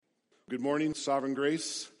Good morning, Sovereign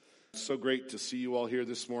Grace. It's so great to see you all here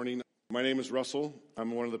this morning. My name is Russell.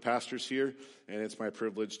 I'm one of the pastors here, and it's my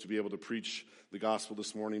privilege to be able to preach the gospel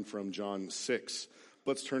this morning from John 6.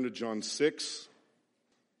 Let's turn to John 6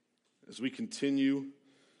 as we continue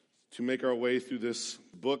to make our way through this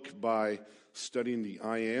book by studying the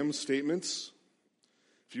I am statements.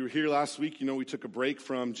 If you were here last week, you know we took a break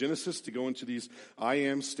from Genesis to go into these I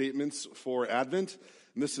am statements for Advent.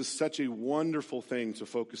 And this is such a wonderful thing to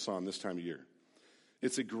focus on this time of year.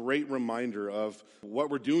 It's a great reminder of what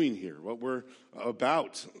we're doing here, what we're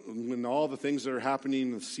about, when all the things that are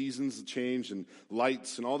happening, the seasons change and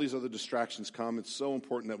lights and all these other distractions come. It's so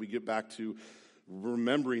important that we get back to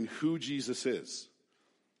remembering who Jesus is,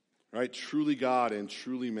 right? Truly God and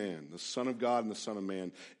truly man, the Son of God and the Son of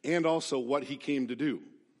Man, and also what he came to do.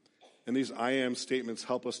 And these I am statements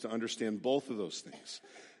help us to understand both of those things.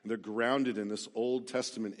 And they're grounded in this Old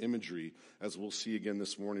Testament imagery, as we'll see again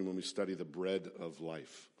this morning when we study the bread of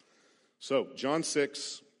life. So, John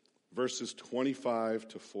 6, verses 25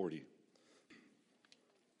 to 40.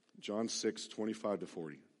 John 6, 25 to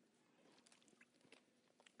 40.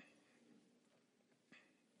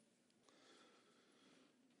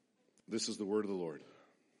 This is the word of the Lord.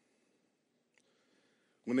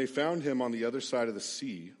 When they found him on the other side of the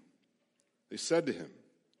sea, they said to him,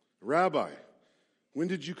 "Rabbi, when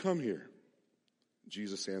did you come here?"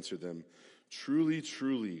 Jesus answered them, "Truly,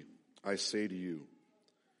 truly, I say to you,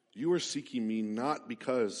 you are seeking me not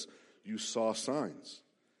because you saw signs,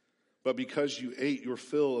 but because you ate your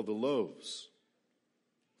fill of the loaves.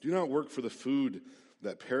 Do not work for the food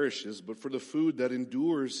that perishes, but for the food that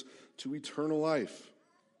endures to eternal life,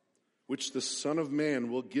 which the Son of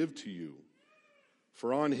Man will give to you.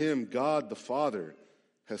 For on him God the Father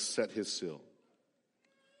has set his seal."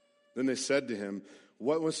 Then they said to him,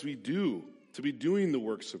 "What must we do to be doing the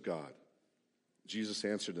works of God?" Jesus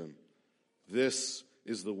answered them, "This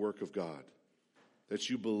is the work of God, that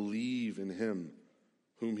you believe in him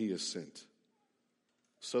whom he has sent."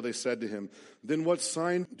 So they said to him, "Then what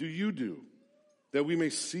sign do you do, that we may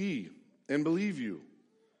see and believe you?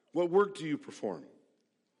 What work do you perform?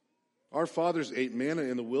 Our fathers ate manna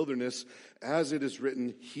in the wilderness, as it is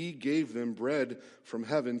written, he gave them bread from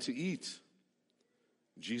heaven to eat."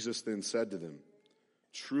 Jesus then said to them,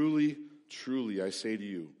 "Truly, truly, I say to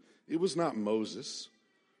you, it was not Moses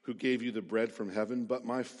who gave you the bread from heaven, but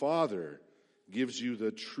my Father gives you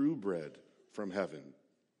the true bread from heaven.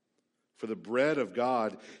 For the bread of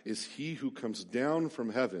God is he who comes down from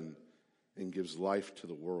heaven and gives life to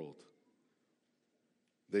the world."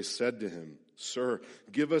 They said to him, "Sir,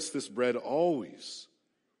 give us this bread always."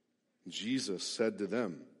 Jesus said to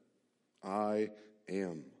them, "I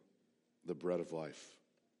am the bread of life.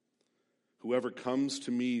 Whoever comes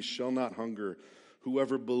to me shall not hunger.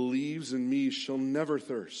 Whoever believes in me shall never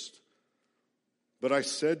thirst. But I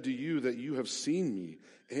said to you that you have seen me,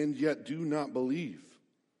 and yet do not believe.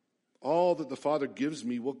 All that the Father gives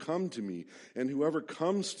me will come to me, and whoever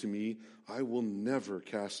comes to me I will never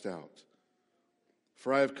cast out.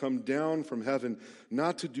 For I have come down from heaven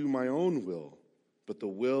not to do my own will, but the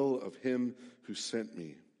will of him who sent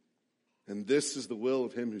me. And this is the will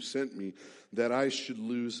of him who sent me, that I should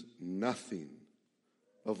lose nothing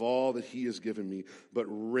of all that he has given me, but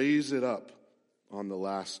raise it up on the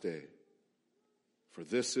last day. For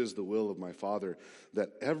this is the will of my Father,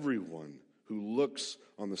 that everyone who looks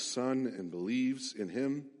on the Son and believes in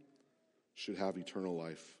him should have eternal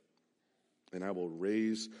life, and I will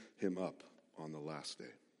raise him up on the last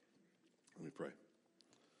day." Let me pray.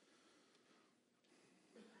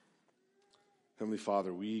 Heavenly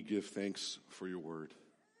Father, we give thanks for your word.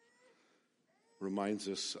 Reminds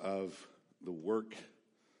us of the work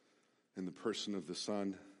and the person of the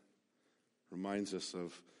Son. Reminds us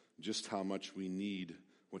of just how much we need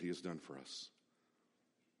what he has done for us.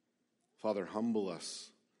 Father, humble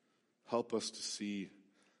us. Help us to see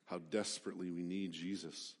how desperately we need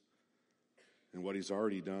Jesus and what he's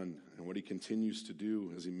already done and what he continues to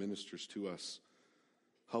do as he ministers to us.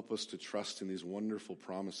 Help us to trust in these wonderful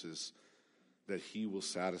promises that he will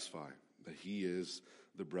satisfy, that he is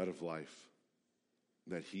the bread of life,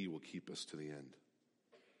 that he will keep us to the end.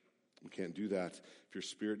 We can't do that if your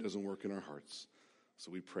Spirit doesn't work in our hearts. So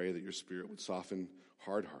we pray that your Spirit would soften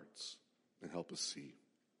hard hearts and help us see.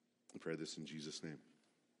 We pray this in Jesus' name.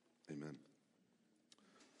 Amen.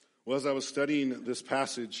 Well, as I was studying this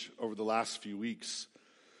passage over the last few weeks,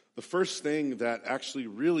 the first thing that actually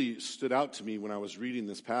really stood out to me when I was reading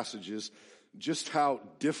this passage is just how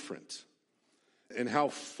different and how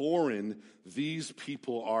foreign these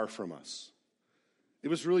people are from us. It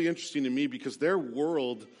was really interesting to me because their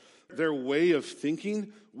world, their way of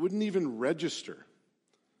thinking wouldn't even register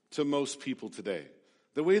to most people today.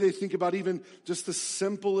 The way they think about even just the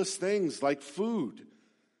simplest things like food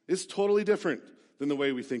is totally different than the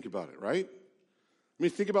way we think about it, right? I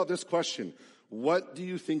mean, think about this question. What do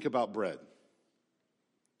you think about bread?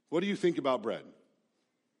 What do you think about bread?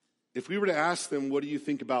 If we were to ask them, what do you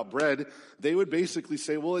think about bread? They would basically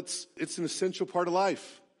say, well, it's an essential part of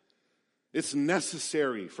life. It's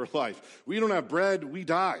necessary for life. We don't have bread, we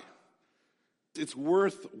die. It's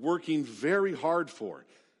worth working very hard for.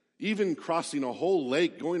 Even crossing a whole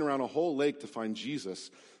lake, going around a whole lake to find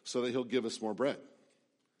Jesus so that he'll give us more bread.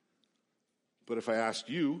 But if I ask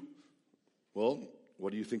you, well,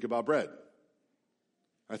 what do you think about bread?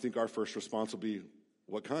 I think our first response will be,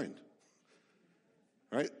 what kind?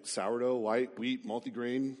 Right? Sourdough, white, wheat,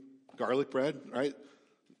 multigrain, garlic bread, right?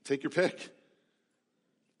 Take your pick.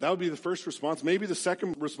 That would be the first response. Maybe the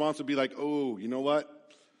second response would be like, oh, you know what?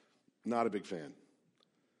 Not a big fan.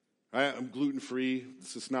 I'm gluten-free.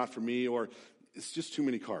 This is not for me. Or it's just too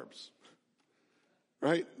many carbs.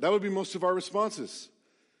 Right? That would be most of our responses.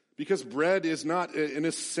 Because bread is not an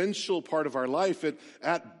essential part of our life.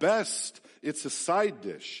 At best, it's a side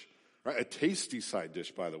dish. Right? A tasty side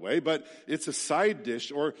dish, by the way. But it's a side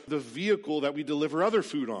dish or the vehicle that we deliver other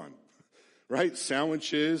food on. Right?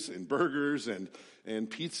 Sandwiches and burgers and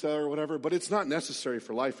pizza or whatever. But it's not necessary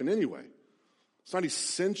for life in any way. It's not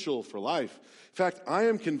essential for life. In fact, I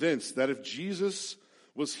am convinced that if Jesus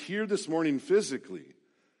was here this morning physically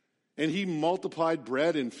and he multiplied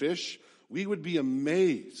bread and fish, we would be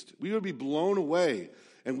amazed. We would be blown away.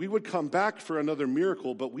 And we would come back for another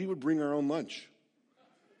miracle, but we would bring our own lunch.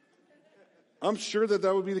 I'm sure that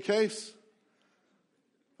would be the case.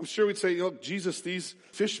 I'm sure we'd say, Jesus, these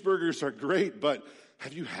fish burgers are great, but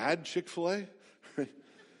have you had Chick-fil-A?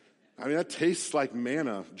 I mean, that tastes like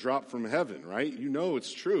manna dropped from heaven, right? You know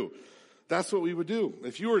it's true. That's what we would do.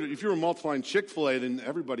 If you were multiplying Chick-fil-A, then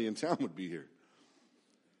everybody in town would be here.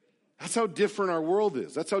 That's how different our world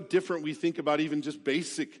is. That's how different we think about even just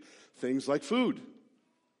basic things like food.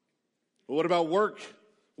 Well, what about work?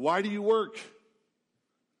 Why do you work?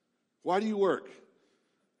 Why do you work?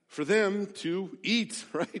 For them to eat,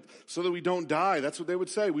 right? So that we don't die. That's what they would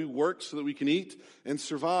say. We work so that we can eat and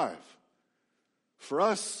survive. For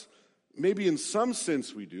us, maybe in some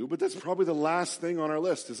sense we do, but that's probably the last thing on our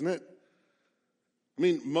list, isn't it? I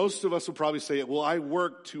mean, most of us would probably say, well, I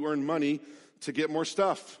work to earn money to get more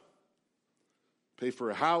stuff. Pay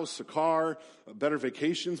for a house, a car, better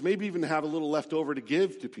vacations, maybe even have a little left over to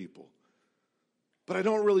give to people. But I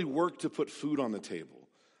don't really work to put food on the table.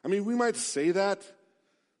 I mean, we might say that,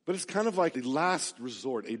 but it's kind of like the last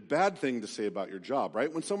resort, a bad thing to say about your job,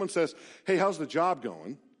 right? When someone says, hey, how's the job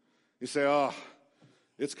going? You say, oh,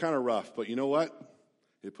 it's kind of rough, but you know what?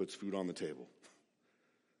 It puts food on the table.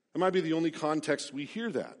 That might be the only context we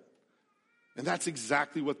hear that. And that's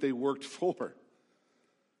exactly what they worked for.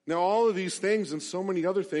 Now, all of these things and so many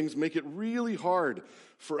other things make it really hard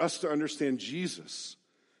for us to understand Jesus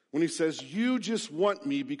when he says, you just want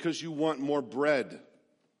me because you want more bread.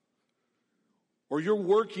 Or you're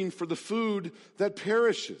working for the food that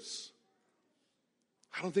perishes.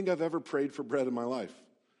 I don't think I've ever prayed for bread in my life.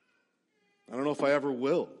 I don't know if I ever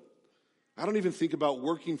will. I don't even think about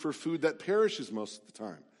working for food that perishes most of the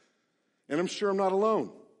time. And I'm sure I'm not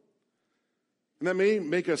alone. And that may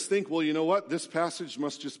make us think, well, you know what? This passage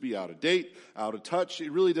must just be out of date, out of touch.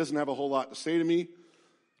 It really doesn't have a whole lot to say to me.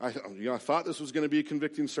 I thought this was going to be a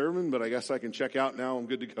convicting sermon, but I guess I can check out now. I'm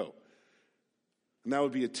good to go. And that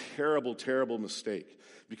would be a terrible, terrible mistake.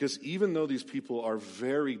 Because even though these people are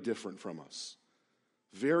very different from us,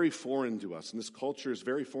 very foreign to us, and this culture is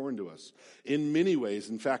very foreign to us, in many ways,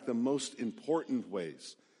 in fact, the most important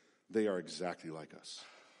ways, they are exactly like us.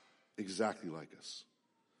 Exactly like us.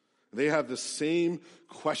 They have the same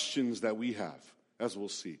questions that we have, as we'll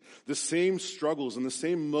see. The same struggles and the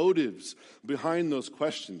same motives behind those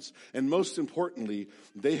questions. And most importantly,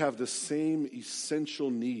 they have the same essential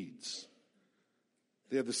needs.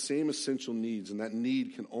 They have the same essential needs, and that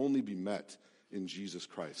need can only be met in Jesus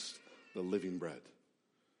Christ, the living bread.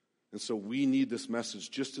 And so we need this message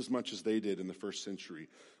just as much as they did in the first century.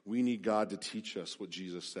 We need God to teach us what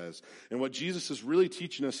Jesus says. And what Jesus is really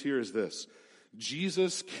teaching us here is this.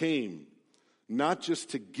 Jesus came not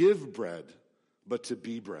just to give bread, but to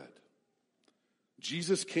be bread.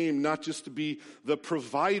 Jesus came not just to be the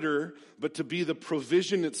provider, but to be the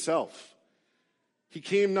provision itself. He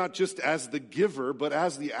came not just as the giver, but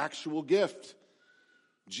as the actual gift.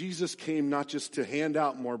 Jesus came not just to hand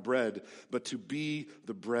out more bread, but to be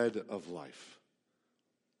the bread of life.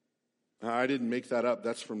 Now, I didn't make that up.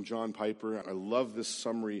 That's from John Piper. I love this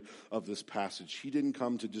summary of this passage. He didn't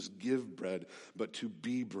come to just give bread, but to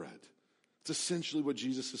be bread. It's essentially what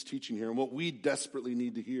Jesus is teaching here and what we desperately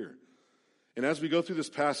need to hear. And as we go through this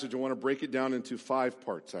passage, I want to break it down into 5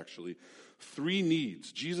 parts, actually. 3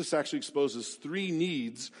 needs. Jesus actually exposes 3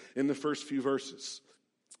 needs in the first few verses.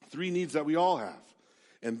 3 needs that we all have.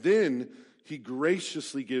 And then he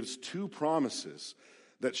graciously gives 2 promises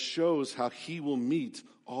that shows how he will meet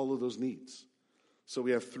all of those needs. So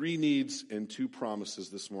we have 3 needs and 2 promises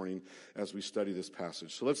this morning as we study this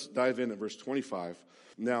passage. So let's dive in at verse 25.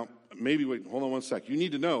 Now, hold on one sec. You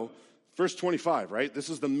need to know, verse 25, right? This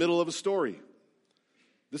is the middle of a story.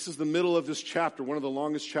 This is the middle of this chapter, one of the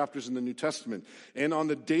longest chapters in the New Testament. And on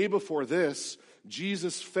the day before this,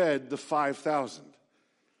 Jesus fed the 5,000.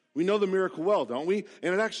 We know the miracle well, don't we?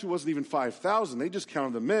 And it actually wasn't even 5,000. They just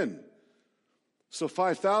counted the men. So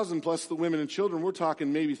 5,000 plus the women and children, we're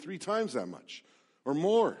talking maybe 3 times that much or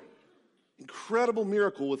more. Incredible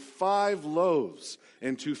miracle with 5 loaves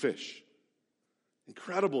and 2 fish.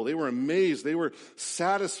 Incredible. They were amazed. They were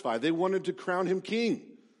satisfied. They wanted to crown him king.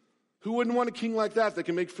 Who wouldn't want a king like that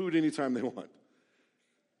can make food anytime they want?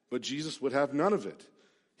 But Jesus would have none of it.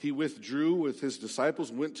 He withdrew with his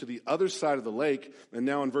disciples, went to the other side of the lake, and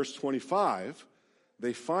now in verse 25,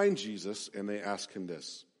 they find Jesus and they ask him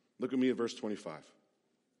this. Look at me at verse 25.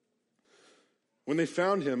 When they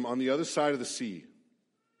found him on the other side of the sea,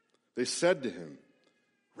 they said to him,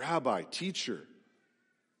 Rabbi, teacher,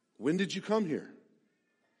 when did you come here?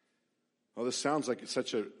 Oh, this sounds like it's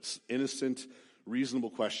such an innocent, reasonable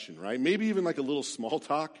question, right? Maybe even like a little small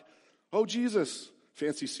talk. Oh, Jesus,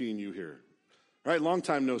 fancy seeing you here. Right? Long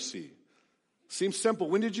time no see. Seems simple.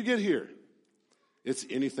 When did you get here? It's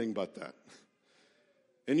anything but that.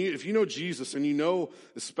 And if you know Jesus, and you know,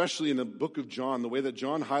 especially in the book of John, the way that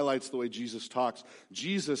John highlights the way Jesus talks,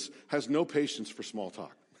 Jesus has no patience for small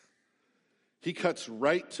talk. He cuts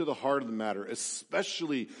right to the heart of the matter,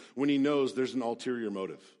 especially when he knows there's an ulterior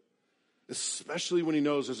motive. Especially when he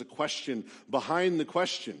knows there's a question behind the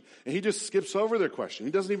question. And he just skips over their question.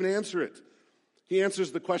 He doesn't even answer it. He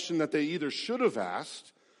answers the question that they either should have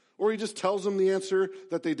asked, or he just tells them the answer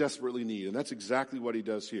that they desperately need. And that's exactly what he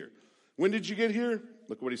does here. When did you get here?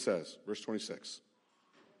 Look what he says, verse 26.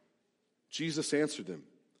 Jesus answered them,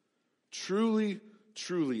 Truly,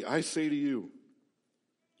 truly, I say to you,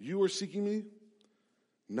 you are seeking me,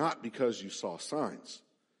 not because you saw signs,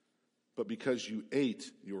 but because you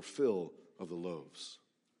ate your fill of the loaves.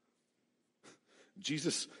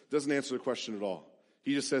 Jesus doesn't answer the question at all.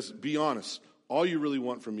 He just says, be honest. All you really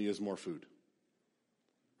want from me is more food.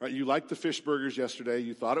 Right? You liked the fish burgers yesterday.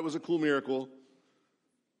 You thought it was a cool miracle.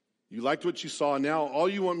 You liked what you saw. Now all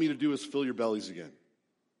you want me to do is fill your bellies again.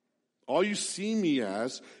 All you see me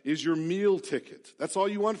as is your meal ticket. That's all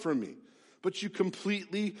you want from me. But you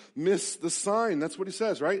completely miss the sign. That's what he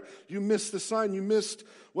says, right? You missed the sign. You missed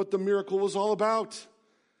what the miracle was all about.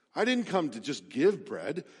 I didn't come to just give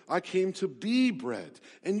bread. I came to be bread.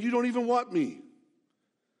 And you don't even want me.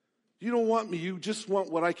 You don't want me. You just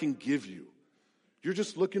want what I can give you. You're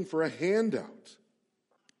just looking for a handout.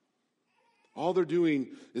 All they're doing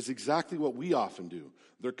is exactly what we often do.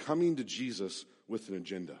 They're coming to Jesus with an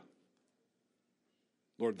agenda.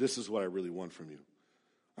 Lord, this is what I really want from you.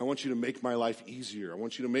 I want you to make my life easier. I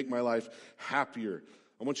want you to make my life happier.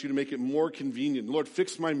 I want you to make it more convenient. Lord,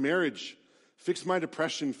 fix my marriage. Fix my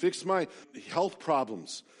depression. Fix my health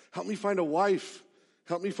problems. Help me find a wife.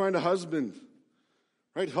 Help me find a husband.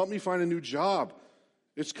 Right? Help me find a new job.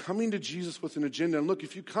 It's coming to Jesus with an agenda. And look,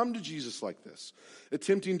 if you come to Jesus like this,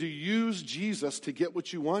 attempting to use Jesus to get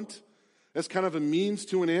what you want as kind of a means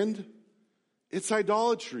to an end, it's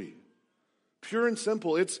idolatry. Pure and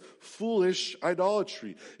simple, it's foolish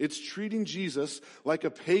idolatry. It's treating Jesus like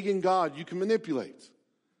a pagan god you can manipulate.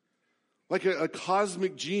 Like a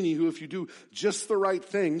cosmic genie who, if you do just the right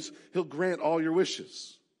things, he'll grant all your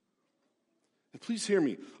wishes. And please hear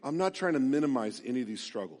me, I'm not trying to minimize any of these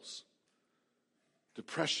struggles.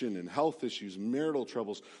 Depression and health issues, marital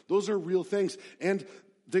troubles, those are real things. And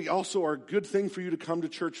they also are a good thing for you to come to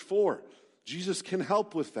church for. Jesus can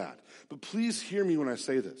help with that. But please hear me when I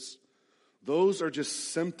say this. Those are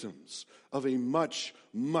just symptoms of a much,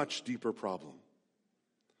 much deeper problem.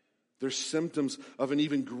 They're symptoms of an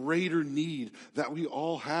even greater need that we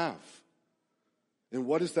all have. And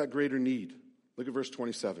what is that greater need? Look at verse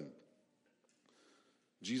 27.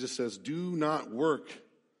 Jesus says, do not work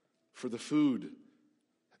for the food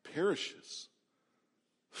that perishes,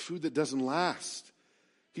 food that doesn't last.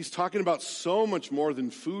 He's talking about so much more than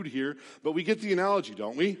food here, but we get the analogy,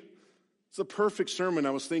 don't we? It's a perfect sermon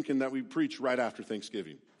I was thinking that we preach right after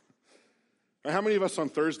Thanksgiving. How many of us on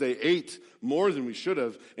Thursday ate more than we should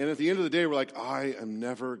have, and at the end of the day we're like, I am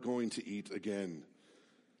never going to eat again.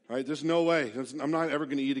 right? There's no way. I'm not ever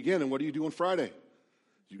going to eat again. And what do you do on Friday?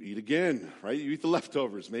 You eat again, right? You eat the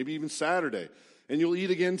leftovers, maybe even Saturday. And you'll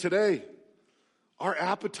eat again today. Our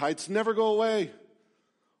appetites never go away.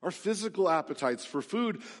 Our physical appetites for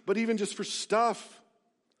food, but even just for stuff,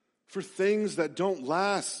 for things that don't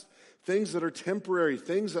last, things that are temporary,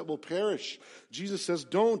 things that will perish. Jesus says,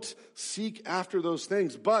 don't seek after those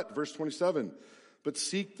things. But, verse 27, but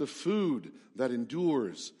seek the food that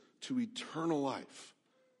endures to eternal life.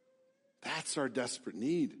 That's our desperate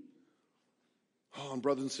need. Oh, and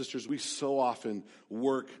brothers and sisters, we so often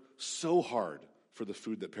work so hard for the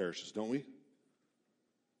food that perishes, don't we?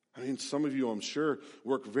 I mean, some of you, I'm sure,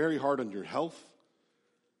 work very hard on your health,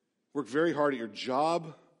 work very hard at your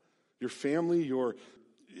job, your family, your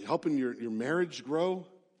helping your marriage grow.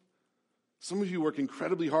 Some of you work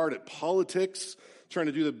incredibly hard at politics, trying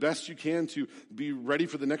to do the best you can to be ready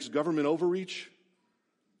for the next government overreach.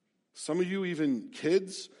 Some of you, even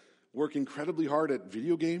kids, work incredibly hard at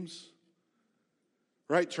video games,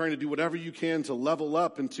 right? Trying to do whatever you can to level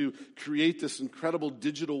up and to create this incredible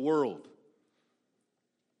digital world.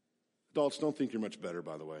 Adults, don't think you're much better,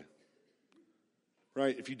 by the way.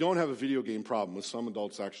 Right? If you don't have a video game problem, which some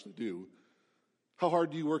adults actually do, how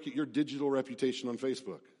hard do you work at your digital reputation on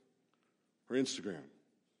Facebook or Instagram?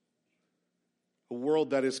 A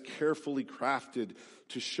world that is carefully crafted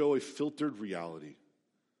to show a filtered reality.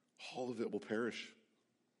 All of it will perish.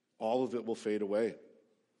 All of it will fade away.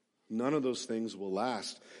 None of those things will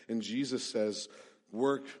last. And Jesus says,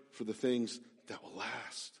 work for the things that will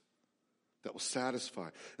last, that will satisfy.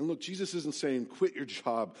 And look, Jesus isn't saying quit your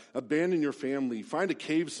job, abandon your family, find a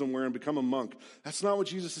cave somewhere and become a monk. That's not what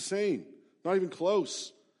Jesus is saying. Not even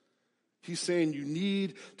close. He's saying you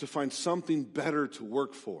need to find something better to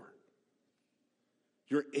work for.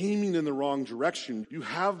 You're aiming in the wrong direction. You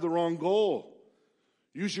have the wrong goal.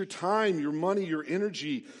 Use your time, your money, your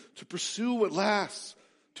energy to pursue what lasts,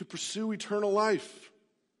 to pursue eternal life.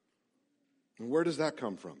 And where does that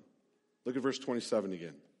come from? Look at verse 27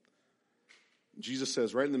 again. Jesus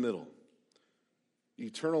says right in the middle,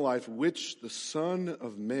 eternal life which the Son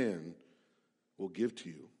of Man will give to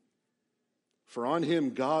you. For on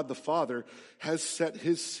him God the Father has set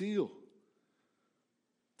his seal.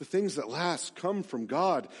 The things that last come from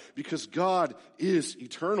God because God is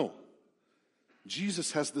eternal.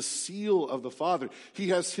 Jesus has the seal of the Father. He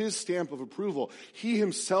has his stamp of approval. He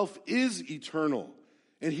himself is eternal,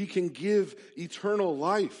 and he can give eternal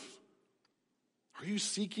life. Are you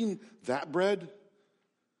seeking that bread?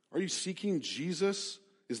 Are you seeking Jesus?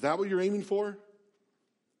 Is that what you're aiming for? Or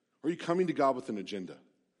are you coming to God with an agenda?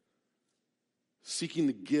 Seeking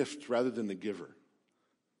the gift rather than the giver?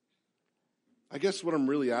 I guess what I'm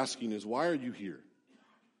really asking is, why are you here?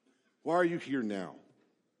 Why are you here now,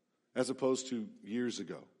 as opposed to years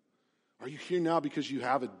ago? Are you here now because you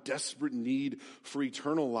have a desperate need for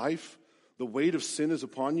eternal life? The weight of sin is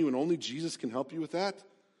upon you and only Jesus can help you with that?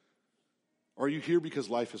 Or are you here because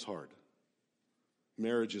life is hard?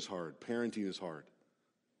 Marriage is hard. Parenting is hard.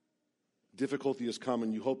 Difficulty has come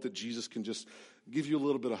and you hope that Jesus can just give you a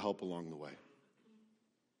little bit of help along the way.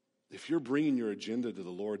 If you're bringing your agenda to the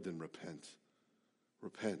Lord, then repent.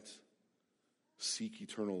 Repent. Seek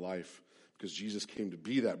eternal life because Jesus came to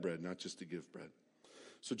be that bread, not just to give bread.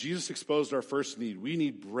 So Jesus exposed our first need. We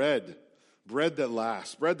need bread. Bread that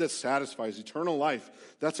lasts. Bread that satisfies. Eternal life.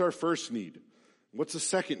 That's our first need. What's the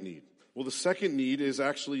second need? Well, the second need has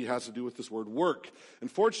to do with this word work.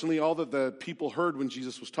 Unfortunately, all that the people heard when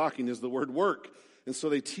Jesus was talking is the word work. And so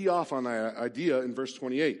they tee off on that idea in verse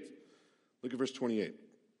 28. Look at verse 28.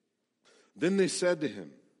 Then they said to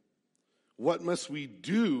him, what must we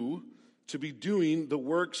do to be doing the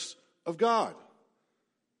works of God?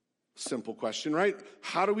 Simple question, right?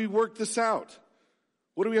 How do we work this out?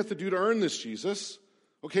 What do we have to do to earn this, Jesus?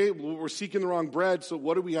 Okay, well, we're seeking the wrong bread, so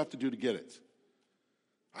what do we have to do to get it?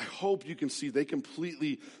 I hope you can see they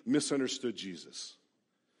completely misunderstood Jesus.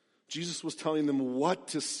 Jesus was telling them what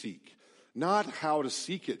to seek, not how to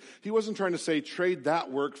seek it. He wasn't trying to say trade that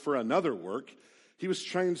work for another work. He was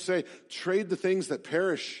trying to say trade the things that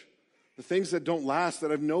perish, the things that don't last,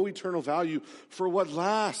 that have no eternal value for what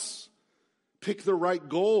lasts. Pick the right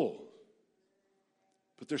goal.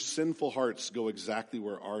 But their sinful hearts go exactly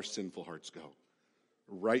where our sinful hearts go.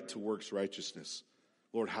 Right to works righteousness.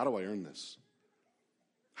 Lord, how do I earn this?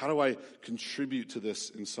 How do I contribute to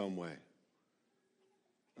this in some way?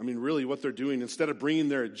 I mean, really what they're doing, instead of bringing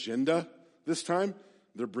their agenda this time,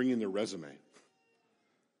 they're bringing their resume.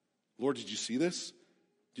 Lord, did you see this?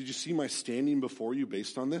 Did you see my standing before you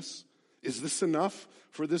based on this? Is this enough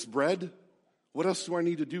for this bread? What else do I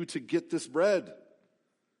need to do to get this bread?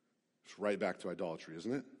 It's right back to idolatry,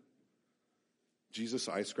 isn't it? Jesus,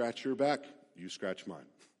 I scratch your back, you scratch mine.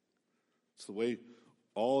 It's the way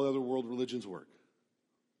all other world religions work.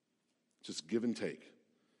 Just give and take.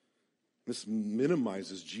 This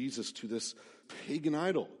minimizes Jesus to this pagan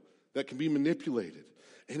idol that can be manipulated.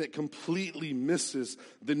 And it completely misses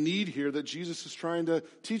the need here that Jesus is trying to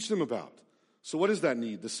teach them about. So what is that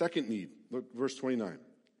need? The second need. Look, verse 29.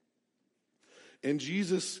 And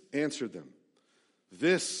Jesus answered them,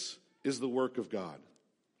 this is the work of God,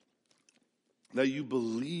 that you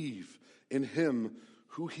believe in him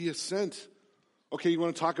who he has sent. Okay, you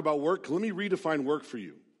want to talk about work? Let me redefine work for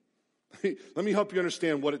you. Let me help you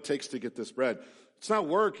understand what it takes to get this bread. It's not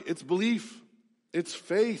work, it's belief. It's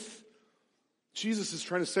faith. Jesus is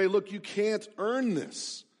trying to say, look, you can't earn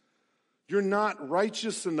this. You're not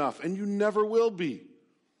righteous enough, and you never will be.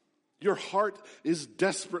 Your heart is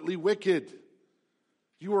desperately wicked.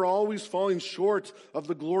 You are always falling short of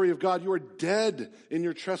the glory of God. You are dead in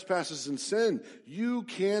your trespasses and sin. You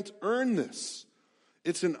can't earn this.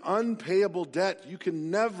 It's an unpayable debt. You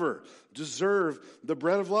can never deserve the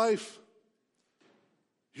bread of life.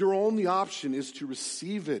 Your only option is to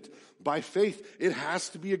receive it by faith. It has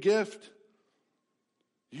to be a gift.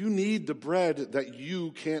 You need the bread that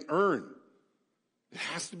you can't earn. It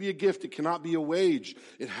has to be a gift. It cannot be a wage.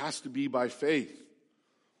 It has to be by faith.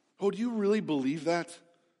 Oh, do you really believe that?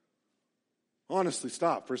 Honestly,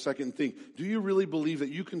 stop for a second and think. Do you really believe that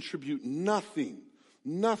you contribute nothing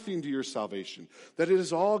to your salvation? That it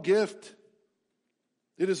is all gift?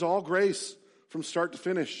 It is all grace from start to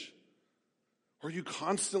finish? Or are you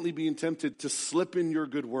constantly being tempted to slip in your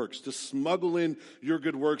good works, to smuggle in your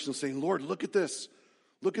good works and saying, Lord, look at this.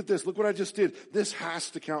 Look at this. Look what I just did. This has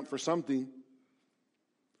to count for something.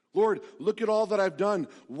 Lord, look at all that I've done.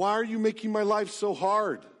 Why are you making my life so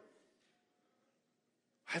hard?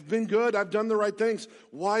 I've been good. I've done the right things.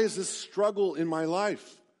 Why is this struggle in my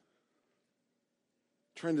life?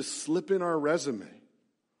 Trying to slip in our resume.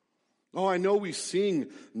 Oh, I know we sing,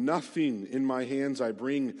 nothing in my hands I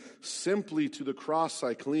bring, simply to the cross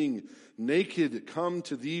I cling, naked come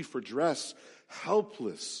to thee for dress,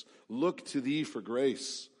 helpless look to thee for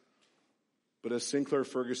grace. But as Sinclair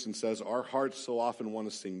Ferguson says, our hearts so often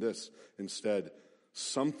want to sing this instead,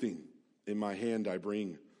 something in my hand I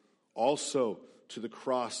bring, also to the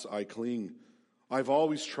cross I cling. I've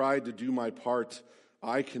always tried to do my part,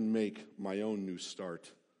 I can make my own new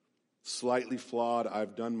start. Slightly flawed,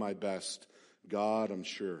 I've done my best. God, I'm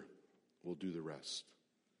sure, will do the rest.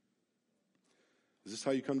 Is this how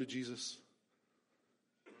you come to Jesus?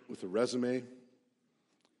 With a resume,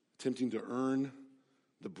 attempting to earn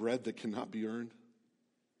the bread that cannot be earned?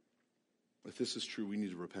 If this is true, we need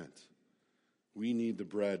to repent. We need the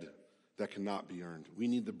bread that cannot be earned. We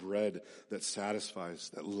need the bread that satisfies,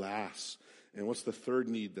 that lasts. And what's the third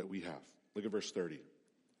need that we have? Look at verse 30.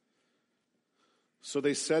 So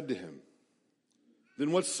they said to him,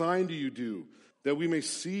 then what sign do you do that we may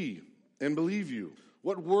see and believe you?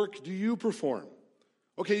 What work do you perform?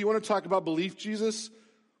 Okay, you want to talk about belief, Jesus?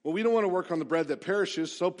 Well, we don't want to work on the bread that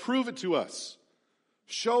perishes, so prove it to us.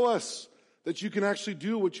 Show us that you can actually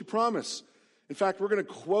do what you promise. In fact, we're going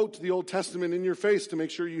to quote the Old Testament in your face to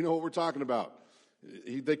make sure you know what we're talking about.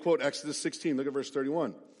 They quote Exodus 16. Look at verse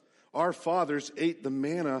 31. Our fathers ate the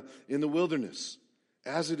manna in the wilderness.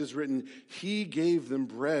 As it is written, he gave them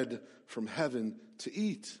bread from heaven to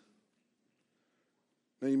eat.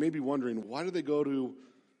 Now you may be wondering, why do they go to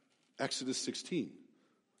Exodus 16?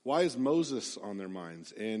 Why is Moses on their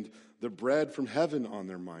minds and the bread from heaven on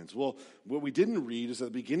their minds? Well, what we didn't read is at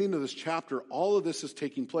the beginning of this chapter, all of this is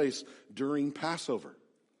taking place during Passover.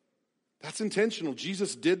 That's intentional.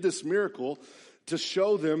 Jesus did this miracle to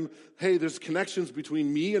show them, hey, there's connections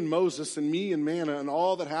between me and Moses and me and manna and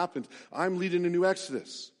all that happened. I'm leading a new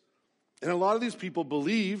Exodus. And a lot of these people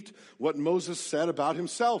believed what Moses said about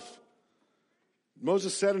himself.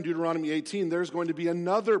 Moses said in Deuteronomy 18, there's going to be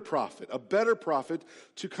another prophet, a better prophet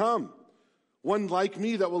to come. One like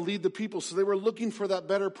me that will lead the people. So they were looking for that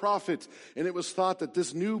better prophet. And it was thought that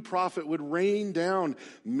this new prophet would rain down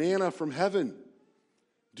manna from heaven,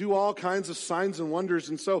 do all kinds of signs and wonders.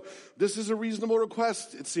 And so this is a reasonable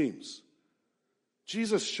request, it seems.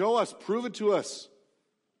 Jesus, show us, prove it to us.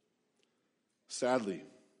 Sadly,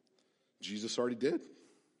 Jesus already did.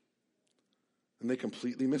 And they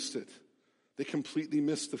completely missed it. They completely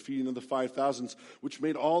missed the feeding of the 5,000s, which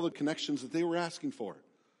made all the connections that they were asking for.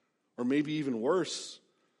 Or maybe even worse,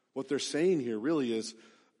 what they're saying here really is,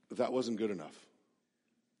 that wasn't good enough.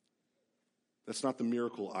 That's not the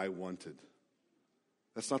miracle I wanted.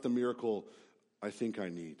 That's not the miracle I think I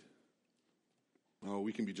need. Oh,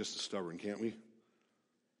 we can be just as stubborn, can't we?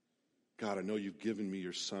 God, I know you've given me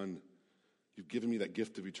your son. You've given me that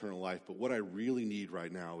gift of eternal life, but what I really need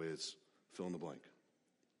right now is fill in the blank.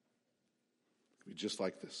 It could be just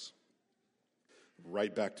like this.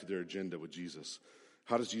 Right back to their agenda with Jesus.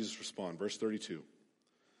 How does Jesus respond? Verse 32.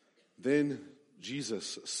 Then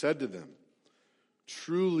Jesus said to them,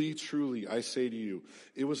 truly, truly, I say to you,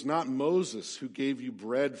 it was not Moses who gave you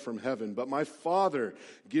bread from heaven, but my Father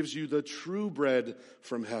gives you the true bread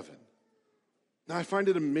from heaven. Now, I find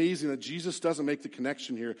it amazing that Jesus doesn't make the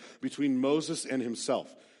connection here between Moses and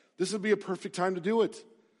himself. This would be a perfect time to do it.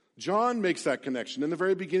 John makes that connection in the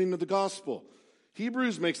very beginning of the gospel.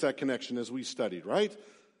 Hebrews makes that connection as we studied, right?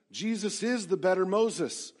 Jesus is the better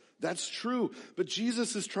Moses. That's true. But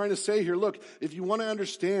Jesus is trying to say here, look, if you want to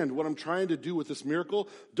understand what I'm trying to do with this miracle,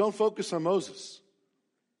 don't focus on Moses.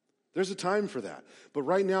 There's a time for that. But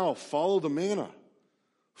right now, follow the manna.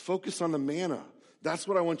 Focus on the manna. That's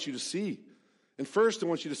what I want you to see. And first, I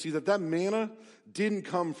want you to see that that manna didn't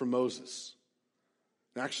come from Moses.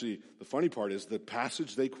 Actually, the funny part is the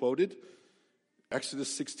passage they quoted,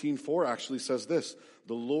 Exodus 16:4 actually says this.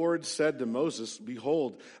 The Lord said to Moses,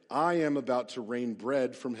 behold, I am about to rain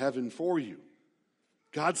bread from heaven for you.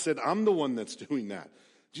 God said, I'm the one that's doing that.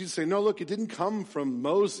 Jesus said, no, look, it didn't come from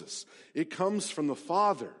Moses. It comes from the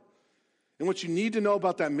Father. And what you need to know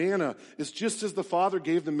about that manna is just as the Father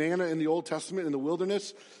gave the manna in the Old Testament in the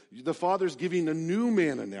wilderness, the Father's giving a new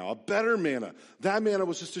manna now, a better manna. That manna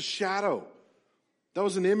was just a shadow. That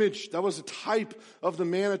was an image. That was a type of the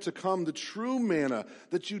manna to come, the true manna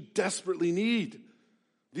that you desperately need,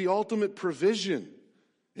 the ultimate provision,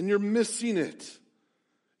 and you're missing it.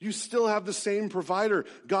 You still have the same provider.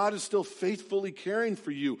 God is still faithfully caring for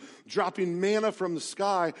you, dropping manna from the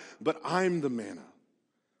sky, but I'm the manna.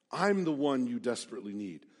 I'm the one you desperately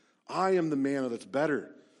need. I am the manna that's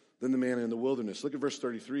better than the manna in the wilderness. Look at verse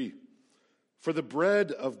 33. For the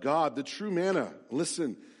bread of God, the true manna,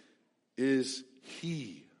 listen, is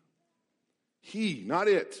He. He, not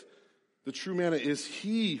it. The true manna is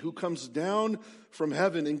He who comes down from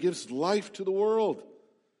heaven and gives life to the world.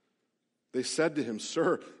 They said to him,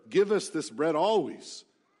 Sir, give us this bread always.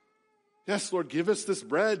 Yes, Lord, give us this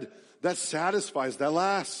bread that satisfies, that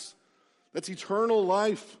lasts. That's eternal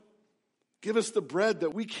life. Give us the bread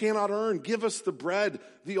that we cannot earn. Give us the bread,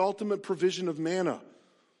 the ultimate provision of manna.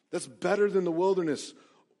 That's better than the wilderness.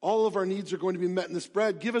 All of our needs are going to be met in this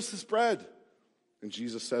bread. Give us this bread. And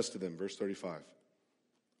Jesus says to them, verse 35,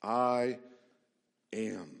 I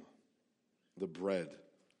am the bread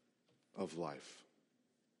of life.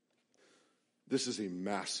 This is a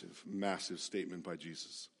massive, massive statement by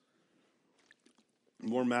Jesus.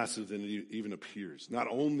 More massive than it even appears. Not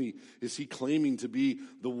only is he claiming to be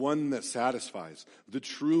the one that satisfies, the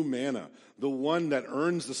true manna, the one that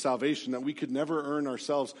earns the salvation that we could never earn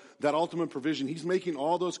ourselves, that ultimate provision. He's making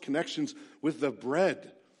all those connections with the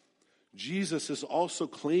bread. Jesus is also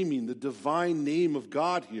claiming the divine name of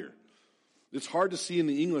God here. It's hard to see in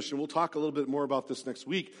the English, and we'll talk a little bit more about this next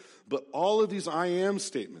week, but all of these I am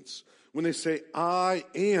statements, when they say I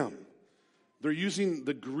am, they're using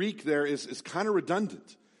the Greek there is kind of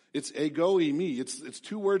redundant. It's ego eimi. It's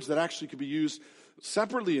two words that actually could be used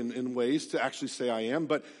separately in ways to actually say I am,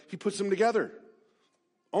 but he puts them together.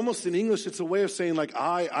 Almost in English, it's a way of saying like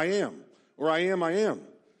I am, or I am.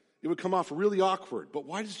 It would come off really awkward. But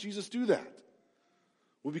why does Jesus do that?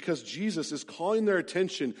 Well, because Jesus is calling their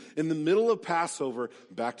attention in the middle of Passover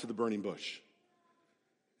back to the burning bush.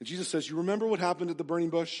 And Jesus says, you remember what happened at the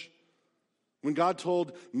burning bush? When God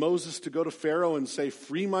told Moses to go to Pharaoh and say,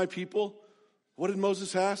 free my people, what did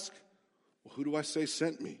Moses ask? Well, who do I say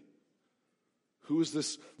sent me? Who is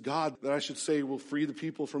this God that I should say will free the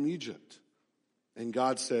people from Egypt? And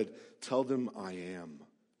God said, tell them I am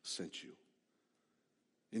sent you.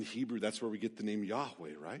 In Hebrew, that's where we get the name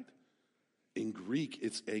Yahweh, right? In Greek,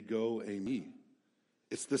 it's ego eimi.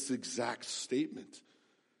 It's this exact statement.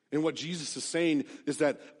 And what Jesus is saying is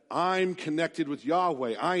that I'm connected with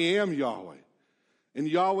Yahweh. I am Yahweh. And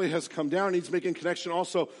Yahweh has come down, and he's making connection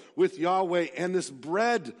also with Yahweh and this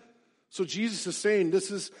bread. So Jesus is saying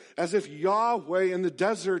this is as if Yahweh in the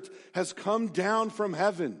desert has come down from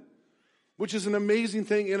heaven, which is an amazing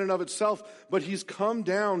thing in and of itself, but he's come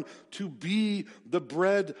down to be the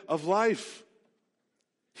bread of life.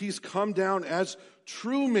 He's come down as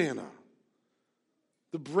true manna,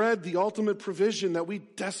 the bread, the ultimate provision that we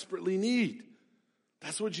desperately need.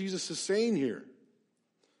 That's what Jesus is saying here.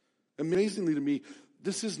 Amazingly to me,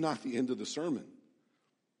 this is not the end of the sermon.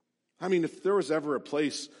 I mean, if there was ever a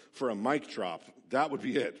place for a mic drop, that would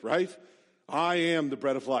be it, right? I am the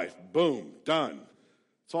bread of life. Boom, done.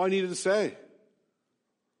 That's all I needed to say.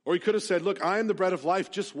 Or he could have said, look, I am the bread of life.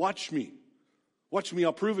 Just watch me. Watch me,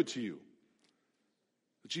 I'll prove it to you.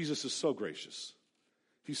 Jesus is so gracious.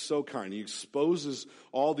 He's so kind. He exposes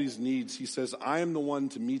all these needs. He says, I am the one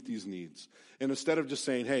to meet these needs. And instead of just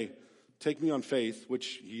saying, hey, take me on faith,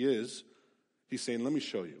 which he is, he's saying, let me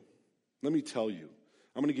show you. Let me tell you.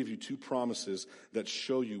 I'm going to give you 2 promises that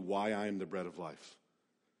show you why I am the bread of life.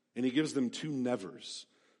 And he gives them 2 nevers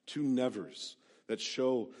that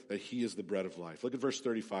show that he is the bread of life. Look at verse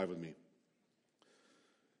 35 with me.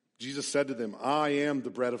 Jesus said to them, I am the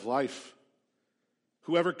bread of life.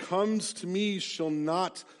 Whoever comes to me shall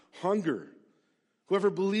not hunger. Whoever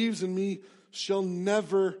believes in me shall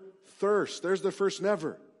never thirst. There's the first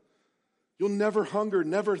never. You'll never hunger,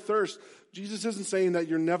 never thirst. Jesus isn't saying that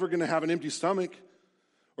you're never going to have an empty stomach,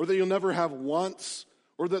 or that you'll never have wants,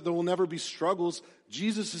 or that there will never be struggles.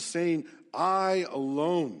 Jesus is saying, I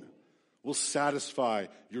alone will satisfy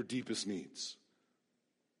your deepest needs.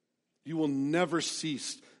 You will never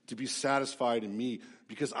cease to be satisfied in me,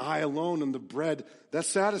 because I alone am the bread that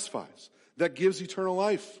satisfies, that gives eternal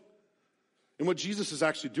life. And what Jesus is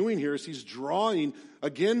actually doing here is he's drawing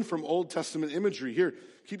again from Old Testament imagery. Here,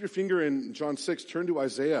 keep your finger in John 6. Turn to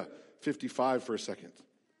Isaiah 55 for a second.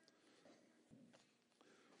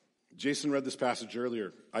 Jason read this passage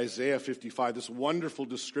earlier, Isaiah 55, this wonderful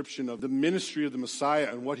description of the ministry of the Messiah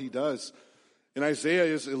and what he does. And Isaiah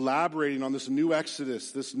is elaborating on this new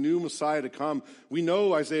Exodus, this new Messiah to come. We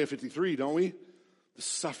know Isaiah 53, don't we? The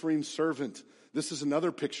suffering servant. This is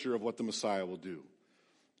another picture of what the Messiah will do.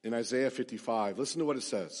 In Isaiah 55, listen to what it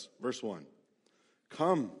says. Verse 1.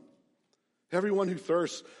 Come, everyone who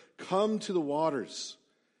thirsts, come to the waters.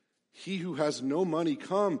 He who has no money,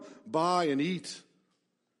 come, buy and eat.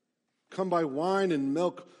 Come buy wine and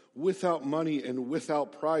milk without money and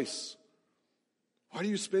without price. Why do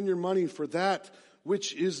you spend your money for that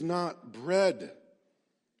which is not bread,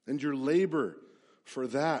 and your labor for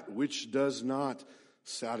that which does not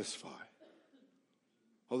satisfy?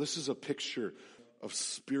 Oh, this is a picture of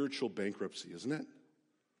spiritual bankruptcy, isn't it?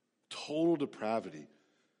 Total depravity.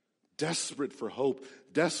 Desperate for hope,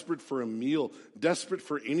 desperate for a meal, desperate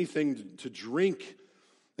for anything to drink.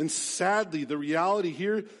 And sadly, the reality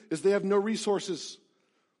here is they have no resources.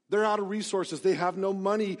 They're out of resources. They have no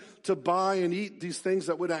money to buy and eat these things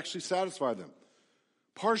that would actually satisfy them.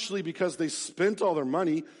 Partially because they spent all their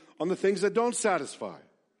money on the things that don't satisfy.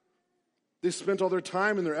 They spent all their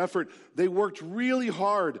time and their effort. They worked really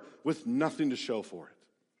hard with nothing to show for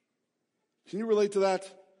it. Can you relate to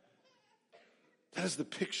that? That is the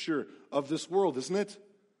picture of this world, isn't it?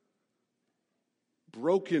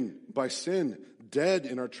 Broken by sin, dead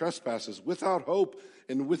in our trespasses, without hope,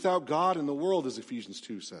 and without God in the world, as Ephesians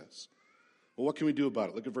 2 says. Well, what can we do about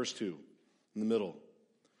it? Look at verse 2 in the middle.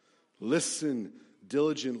 Listen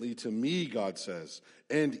diligently to me, God says,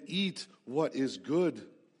 and eat what is good.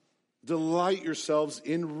 Delight yourselves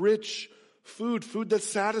in rich food, food that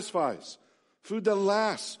satisfies, food that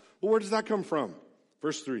lasts. Well, where does that come from?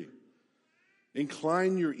 Verse 3.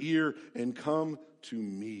 Incline your ear and come to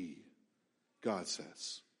me, God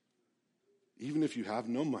says. Even if you have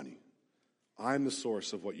no money, I'm the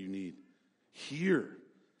source of what you need. Hear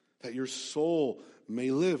that your soul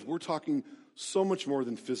may live. We're talking so much more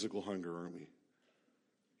than physical hunger, aren't we?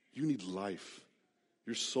 You need life.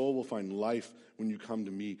 Your soul will find life when you come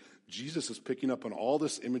to me. Jesus is picking up on all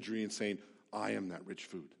this imagery and saying, I am that rich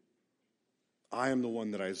food. I am the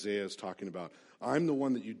one that Isaiah is talking about. I'm the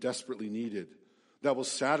one that you desperately needed, that will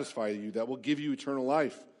satisfy you, that will give you eternal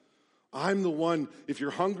life. I'm the one, if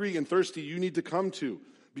you're hungry and thirsty, you need to come to,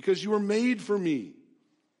 because you were made for me.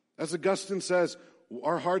 As Augustine says,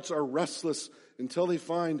 our hearts are restless until they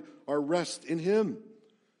find our rest in him.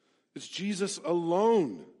 It's Jesus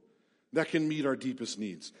alone that can meet our deepest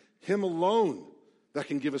needs. Him alone that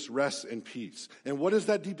can give us rest and peace. And what is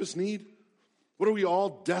that deepest need? What do we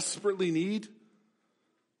all desperately need?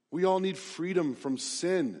 We all need freedom from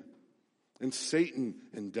sin and Satan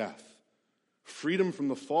and death. Freedom from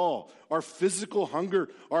the fall. Our physical hunger,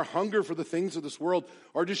 our hunger for the things of this world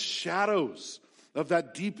are just shadows of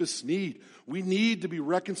that deepest need. We need to be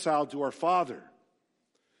reconciled to our Father.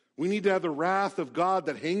 We need to have the wrath of God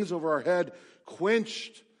that hangs over our head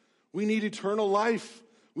quenched. We need eternal life.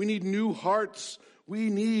 We need new hearts. We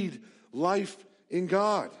need life in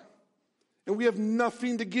God. And we have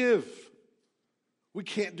nothing to give. We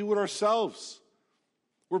can't do it ourselves.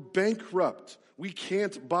 We're bankrupt. We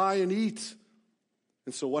can't buy and eat.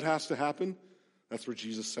 And so what has to happen? That's where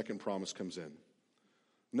Jesus' second promise comes in.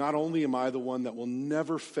 Not only am I the one that will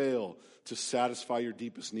never fail to satisfy your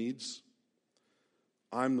deepest needs,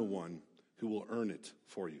 I'm the one who will earn it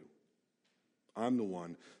for you. I'm the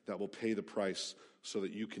one that will pay the price so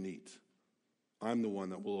that you can eat. I'm the one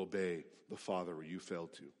that will obey the Father where you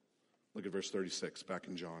failed to. Look at verse 36, back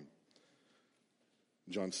in John.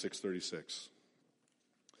 John 6:36.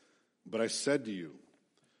 But I said to you,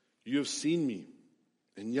 you have seen me,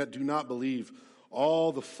 and yet do not believe.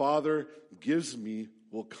 All the Father gives me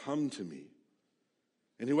will come to me.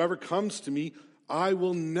 And whoever comes to me, I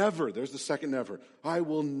will never, there's the second never, I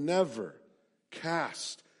will never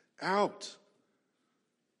cast out.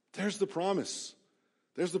 There's the promise.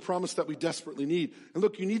 There's the promise that we desperately need. And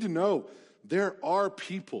look, you need to know there are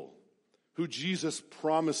people who Jesus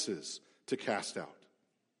promises to cast out.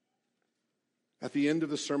 At the end of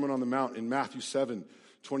the Sermon on the Mount in Matthew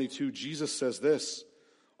 7:22, Jesus says this,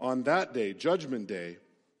 on that day, Judgment Day,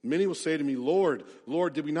 many will say to me, Lord,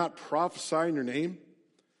 Lord, did we not prophesy in your name?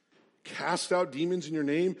 Cast out demons in your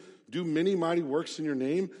name? Do many mighty works in your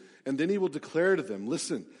name? And then he will declare to them,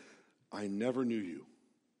 listen, I never knew you.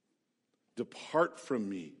 Depart from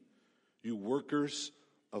me, you workers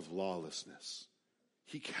of lawlessness.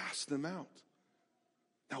 He cast them out.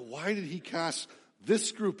 Now, why did he cast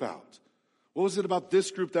this group out? What was it about this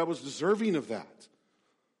group that was deserving of that?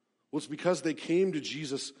 Well, it's because they came to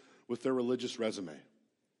Jesus with their religious resume.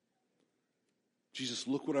 Jesus,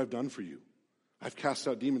 look what I've done for you. I've cast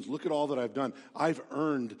out demons. Look at all that I've done. I've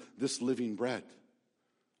earned this living bread.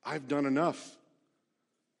 I've done enough.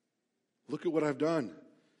 Look at what I've done.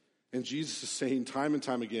 And Jesus is saying time and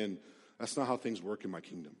time again, that's not how things work in my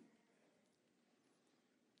kingdom.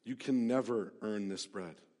 You can never earn this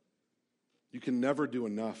bread. You can never do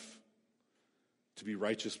enough to be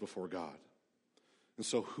righteous before God. And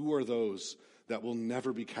so who are those that will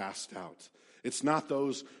never be cast out? It's not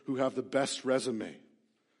those who have the best resume,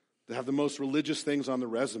 that have the most religious things on the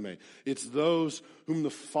resume. It's those whom the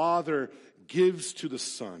Father gives to the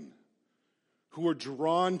Son, who are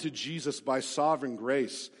drawn to Jesus by sovereign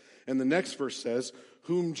grace. And the next verse says,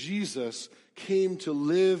 whom Jesus came to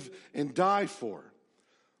live and die for.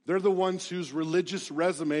 They're the ones whose religious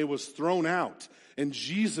resume was thrown out and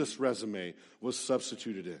Jesus' resume was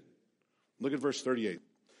substituted in. Look at verse 38.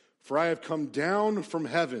 For I have come down from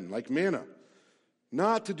heaven like manna,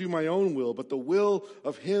 not to do my own will, but the will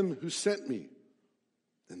of him who sent me.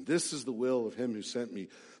 And this is the will of him who sent me,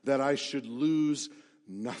 that I should lose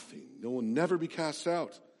nothing. It will never be cast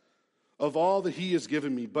out of all that he has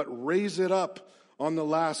given me, but raise it up on the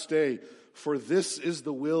last day. For this is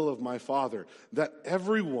the will of my Father, that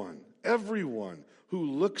everyone who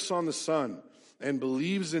looks on the Son and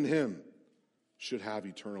believes in him should have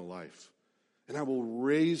eternal life. And I will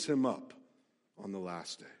raise him up on the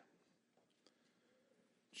last day.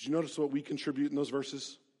 Did you notice what we contribute in those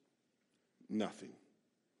verses? Nothing.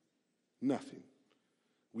 Nothing.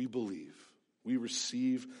 We believe. We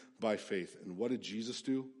receive by faith. And what did Jesus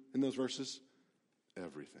do in those verses?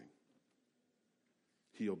 Everything.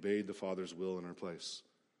 He obeyed the Father's will in our place.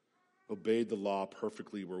 Obeyed the law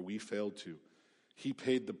perfectly where we failed to. He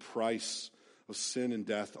paid the price of sin and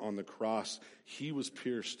death on the cross. He was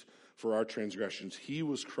pierced for our transgressions. He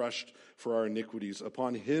was crushed for our iniquities.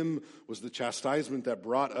 Upon him was the chastisement that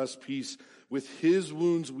brought us peace. With his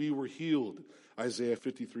wounds we were healed. Isaiah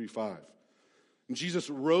 53:5. And Jesus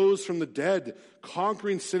rose from the dead,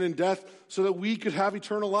 conquering sin and death so that we could have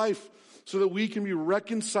eternal life, so that we can be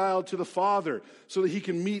reconciled to the Father, so that he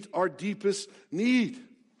can meet our deepest need.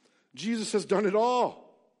 Jesus has done it all.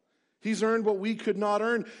 He's earned what we could not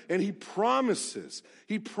earn, and he promises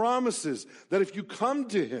that if you come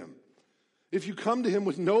to him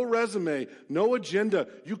with no resume, no agenda,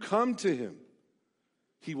 you come to him,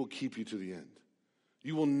 he will keep you to the end.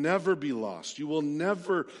 You will never be lost. You will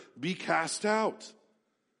never be cast out.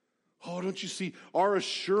 Oh, don't you see? Our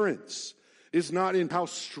assurance is not in how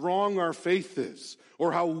strong our faith is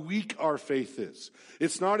or how weak our faith is.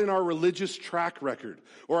 It's not in our religious track record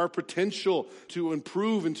or our potential to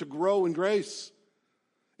improve and to grow in grace.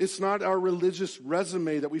 It's not our religious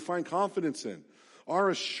resume that we find confidence in. Our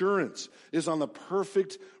assurance is on the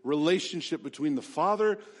perfect relationship between the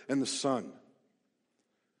Father and the Son.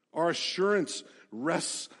 Our assurance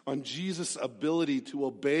rests on Jesus' ability to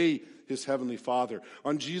obey his heavenly Father,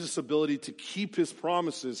 on Jesus' ability to keep his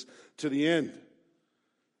promises to the end,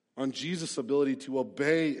 on Jesus' ability to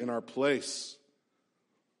obey in our place.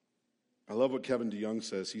 I love what Kevin DeYoung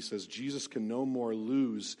says. He says, Jesus can no more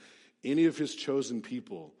lose any of his chosen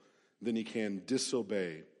people than he can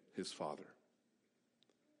disobey his Father.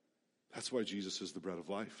 That's why Jesus is the bread of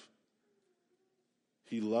life.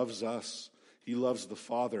 He loves us. He loves the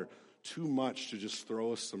Father too much to just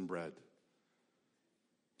throw us some bread,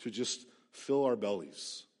 to just fill our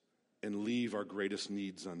bellies and leave our greatest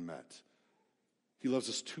needs unmet. He loves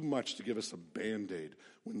us too much to give us a Band-Aid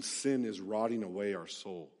when sin is rotting away our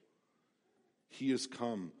soul. He has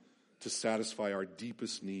come to satisfy our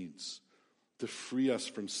deepest needs, to free us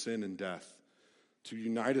from sin and death, to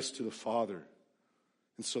unite us to the Father,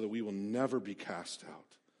 and so that we will never be cast out,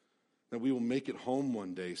 that we will make it home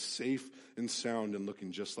one day, safe and sound and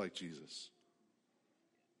looking just like Jesus.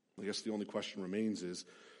 I guess the only question remains is,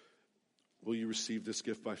 will you receive this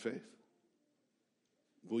gift by faith?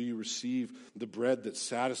 Will you receive the bread that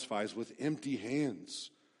satisfies with empty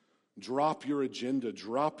hands? Drop your agenda,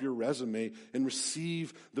 drop your resume, and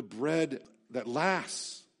receive the bread that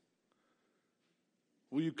lasts.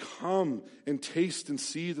 Will you come and taste and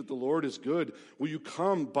see that the Lord is good? Will you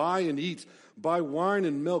come, buy and eat, buy wine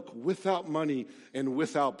and milk without money and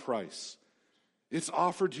without price? It's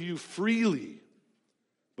offered to you freely,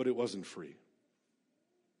 but it wasn't free.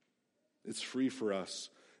 It's free for us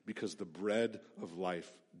because the bread of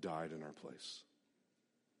life died in our place.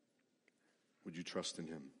 Would you trust in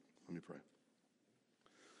him? Let me pray.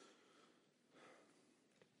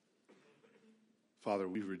 Father,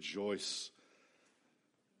 we rejoice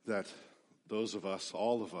that those of us,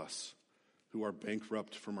 all of us, who are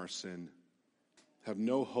bankrupt from our sin, have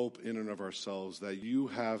no hope in and of ourselves, that you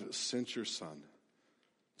have sent your Son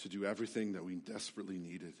to do everything that we desperately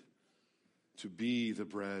needed, to be the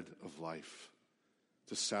bread of life,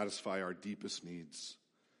 to satisfy our deepest needs.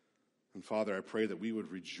 And Father, I pray that we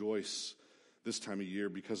would rejoice this time of year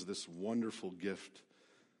because of this wonderful gift,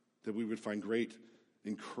 that we would find great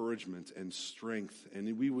encouragement and strength,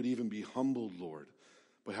 and we would even be humbled, Lord,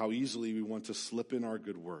 by how easily we want to slip in our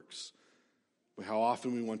good works, by how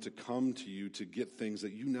often we want to come to you to get things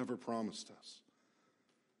that you never promised us.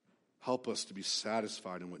 Help us to be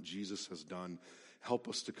satisfied in what Jesus has done. Help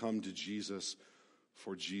us to come to Jesus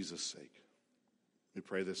for Jesus' sake. We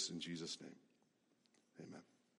pray this in Jesus' name. Amen.